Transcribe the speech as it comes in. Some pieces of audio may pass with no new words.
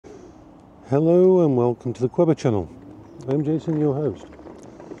Hello and welcome to the Quebber channel. I'm Jason, your host.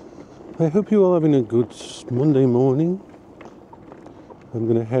 I hope you're all having a good Monday morning. I'm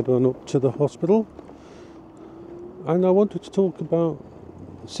going to head on up to the hospital and I wanted to talk about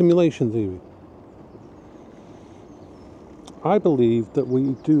simulation theory. I believe that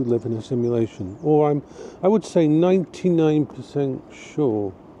we do live in a simulation, or I would say 99%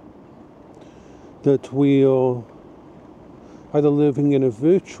 sure that we are either living in a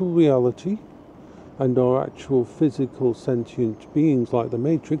virtual reality and are actual physical sentient beings like the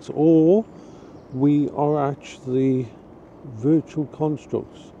Matrix, or we are actually virtual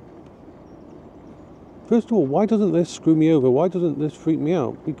constructs. First of all, why doesn't this screw me over? Why doesn't this freak me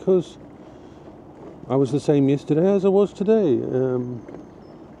out? Because I was the same yesterday as I was today.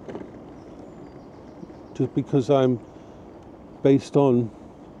 Just because I'm based on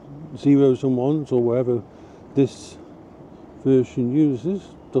zeros and ones or whatever this version uses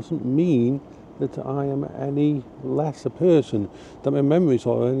doesn't mean that I am any less a person, that my memories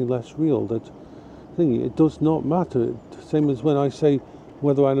are any less real. It does not matter. Same as when I say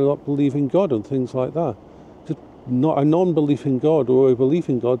whether I not believe in God and things like that. Just not a non-belief in God or a belief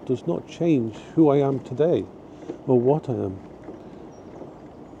in God does not change who I am today or what I am.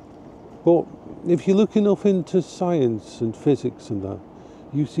 But if you look enough into science and physics and that,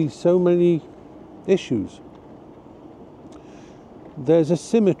 you see so many issues. There's a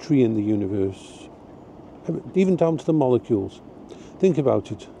symmetry in the universe, even down to the molecules. Think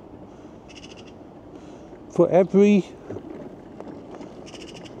about it. For every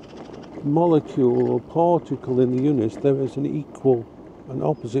molecule or particle in the universe, there is an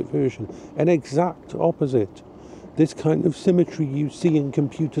opposite version, an exact opposite. This kind of symmetry you see in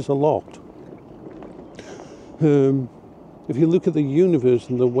computers a lot. If you look at the universe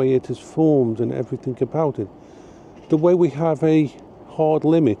and the way it is formed and everything about it, the way we have a hard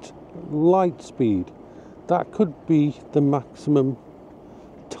limit, light speed, that could be the maximum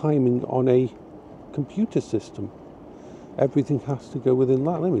timing on a computer system. Everything has to go within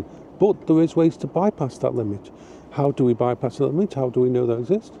that limit. But there is ways to bypass that limit. How do we bypass that limit? How do we know that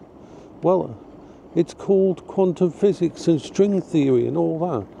exists? Well, it's called quantum physics and string theory and all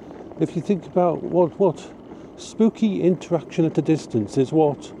that. If you think about what spooky interaction at a distance is,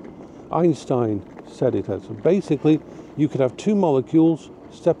 what Einstein said it as. Basically, you could have two molecules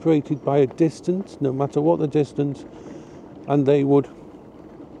separated by a distance, no matter what the distance, and they would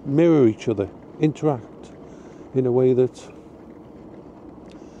mirror each other, interact in a way that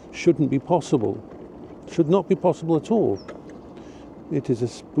shouldn't be possible, should not be possible at all. It is a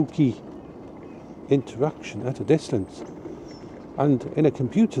spooky interaction at a distance. And in a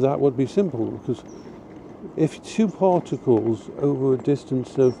computer that would be simple, because if two particles over a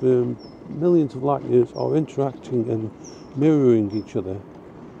distance of millions of light years are interacting and mirroring each other,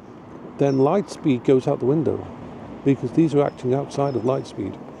 then light speed goes out the window, because these are acting outside of light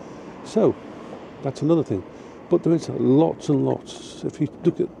speed. So that's another thing. But there is lots and lots. If you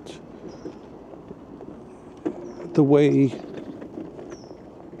look at the way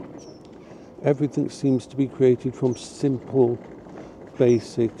everything seems to be created from simple,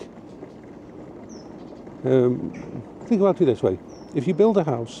 basic. Think about it this way. If you build a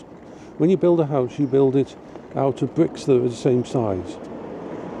house, when you build a house, you build it out of bricks that are the same size.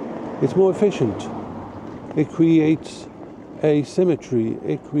 It's more efficient. It creates a symmetry.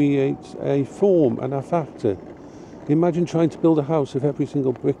 It creates a form and a factor. Imagine trying to build a house if every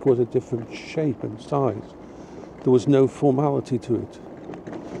single brick was a different shape and size. There was no formality to it.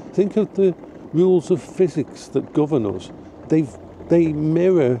 Think of the rules of physics that govern us. They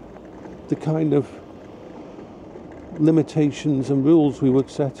mirror the kind of limitations and rules we would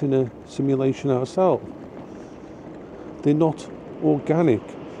set in a simulation ourselves. They're not organic,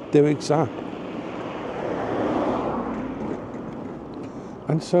 they're exact.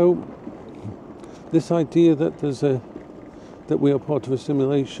 And so this idea that that we are part of a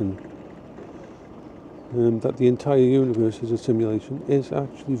simulation, that the entire universe is a simulation, is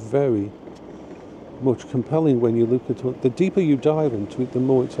actually very much compelling when you look at it. The deeper you dive into it, the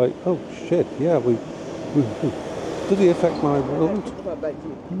more it's like, oh shit, yeah, does it affect my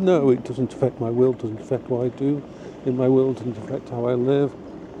world? No, it doesn't affect my will, doesn't affect what I do in my will, doesn't affect how I live,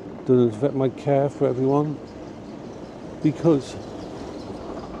 doesn't affect my care for everyone, because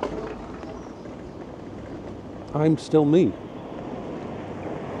I'm still me.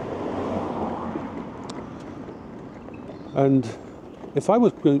 And if I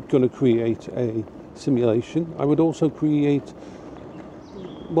was going to create a simulation, I would also create,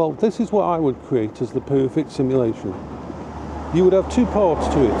 well, this is what I would create as the perfect simulation. You would have two parts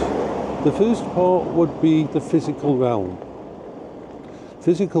to it. The first part would be the physical realm.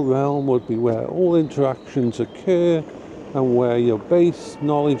 Physical realm would be where all interactions occur and where your base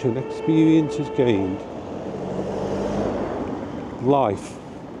knowledge and experience is gained. Life.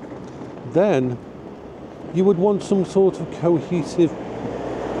 Then you would want some sort of cohesive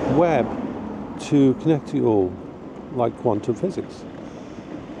web to connect you all, like quantum physics.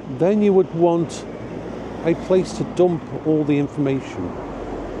 Then you would want a place to dump all the information.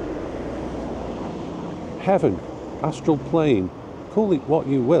 Heaven, astral plane, call it what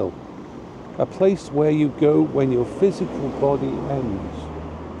you will. A place where you go when your physical body ends.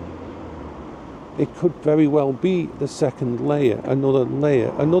 It could very well be the second layer, another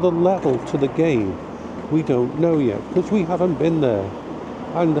level to the game. We don't know yet, because we haven't been there.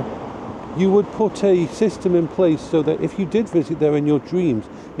 And you would put a system in place so that if you did visit there in your dreams,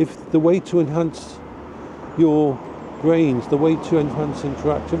 if the way to enhance your brains, the way to enhance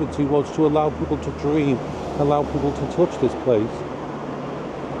interactivity was to allow people to dream, allow people to touch this place,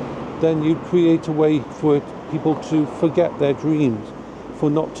 then you'd create a way for people to forget their dreams, for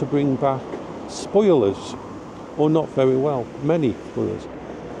not to bring back spoilers, or not very well, many spoilers.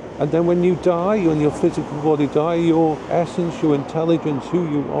 And then when you die, when your physical body dies, your essence, your intelligence, who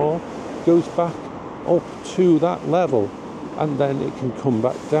you are, goes back up to that level, and then it can come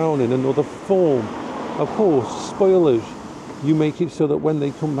back down in another form. Of course, spoilers, you make it so that when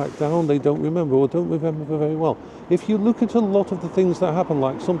they come back down, they don't remember, or don't remember very well. If you look at a lot of the things that happen,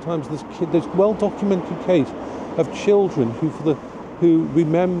 like sometimes there's well-documented case of children who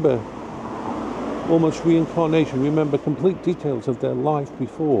remember almost reincarnation, remember complete details of their life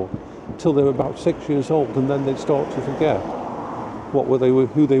before, till they're about 6 years old, and then they start to forget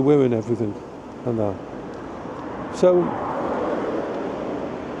who they were and everything, and that. So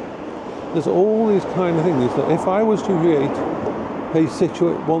there's all these kind of things that if I was to create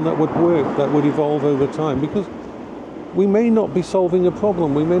one that would work, that would evolve over time, because we may not be solving a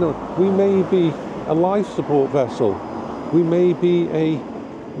problem, we may be a life support vessel, we may be a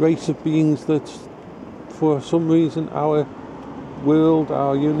race of beings that for some reason our world,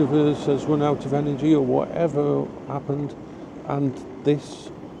 our universe has run out of energy or whatever happened, and this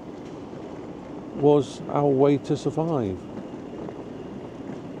was our way to survive.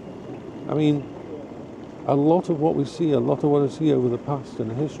 I mean, a lot of what I see over the past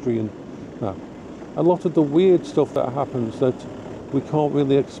and history, and a lot of the weird stuff that happens that we can't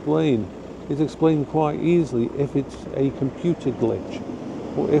really explain is explained quite easily if it's a computer glitch,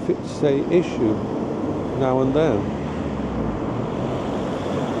 or if it's a issue now and then.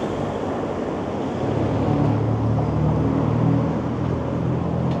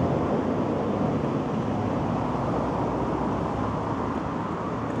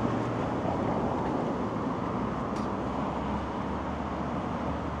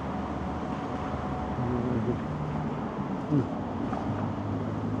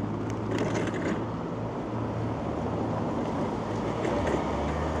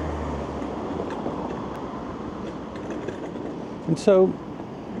 And so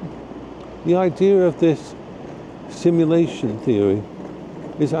the idea of this simulation theory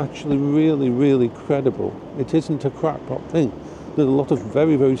is actually really, really credible. It isn't a crackpot thing. There's a lot of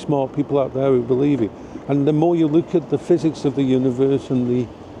very, very smart people out there who believe it. And the more you look at the physics of the universe and the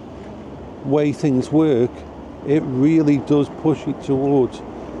way things work, it really does push it towards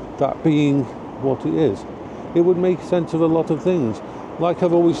that being what it is. It would make sense of a lot of things. Like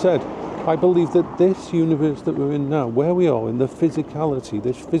I've always said, I believe that this universe that we're in now, where we are in the physicality,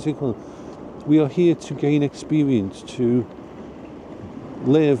 this physical, we are here to gain experience, to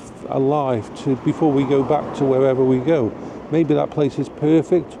live a life before we go back to wherever we go. Maybe that place is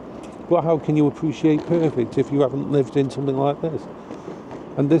perfect, but how can you appreciate perfect if you haven't lived in something like this?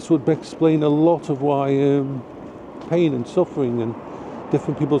 And this would explain a lot of why pain and suffering in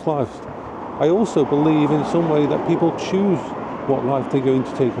different people's lives. I also believe in some way that people choose what life they're going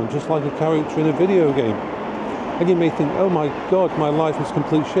to take on, just like a character in a video game. And you may think, oh my God, my life is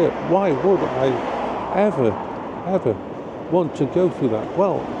complete shit. Why would I ever want to go through that?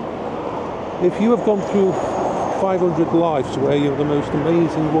 Well, if you have gone through 500 lives where you're the most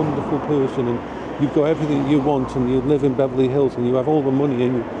amazing, wonderful person, and you've got everything you want, and you live in Beverly Hills, and you have all the money,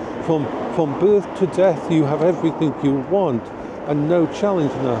 and from birth to death you have everything you want, and no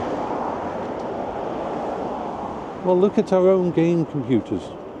challenge in that. Well, look at our own game computers.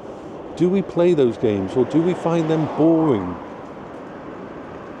 Do we play those games, or do we find them boring?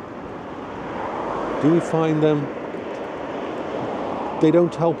 Do we find them, they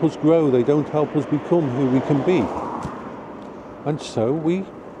don't help us grow, they don't help us become who we can be? And so we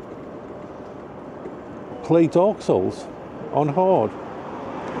play Dark Souls on hard,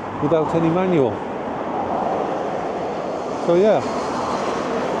 without any manual. So yeah,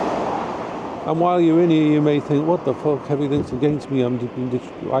 And while you're in here, you may think, what the fuck, everything's against me,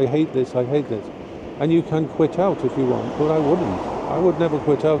 I hate this, I hate this. And you can quit out if you want, but I wouldn't. I would never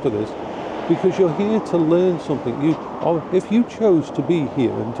quit out of this, because you're here to learn something. If you chose to be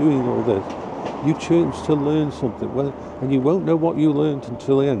here and doing all this, you chose to learn something, well, and you won't know what you learned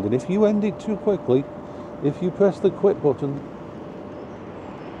until the end. And if you end it too quickly, if you press the quit button,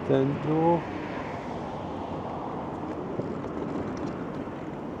 then you're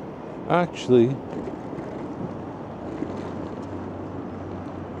actually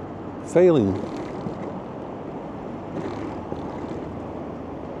failing.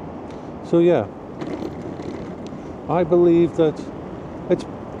 So yeah, I believe that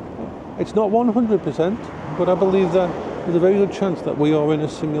it's not 100%, but I believe that there's a very good chance that we are in a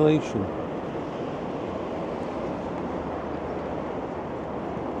simulation.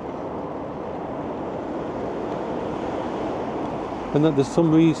 And that there's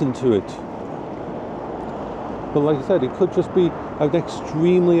some reason to it. But like I said, it could just be an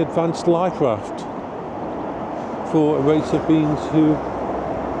extremely advanced life raft for a race of beings who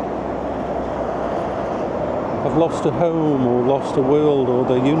have lost a home or lost a world, or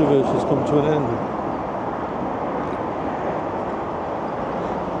their universe has come to an end.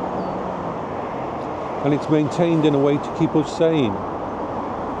 And it's maintained in a way to keep us sane,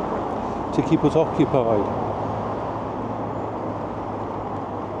 to keep us occupied.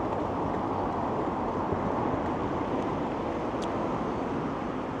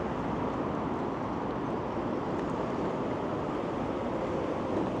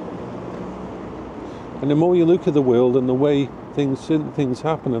 And the more you look at the world and the way things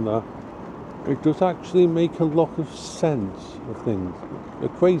happen and that, it does actually make a lot of sense of things. A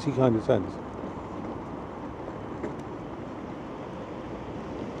crazy kind of sense.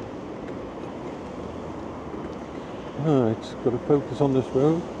 Alright, got to focus on this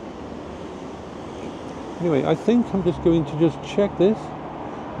road. Anyway, I think I'm just going to just check this.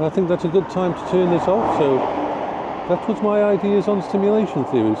 And I think that's a good time to turn this off. So that was my ideas on stimulation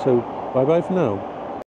theory. So bye bye for now.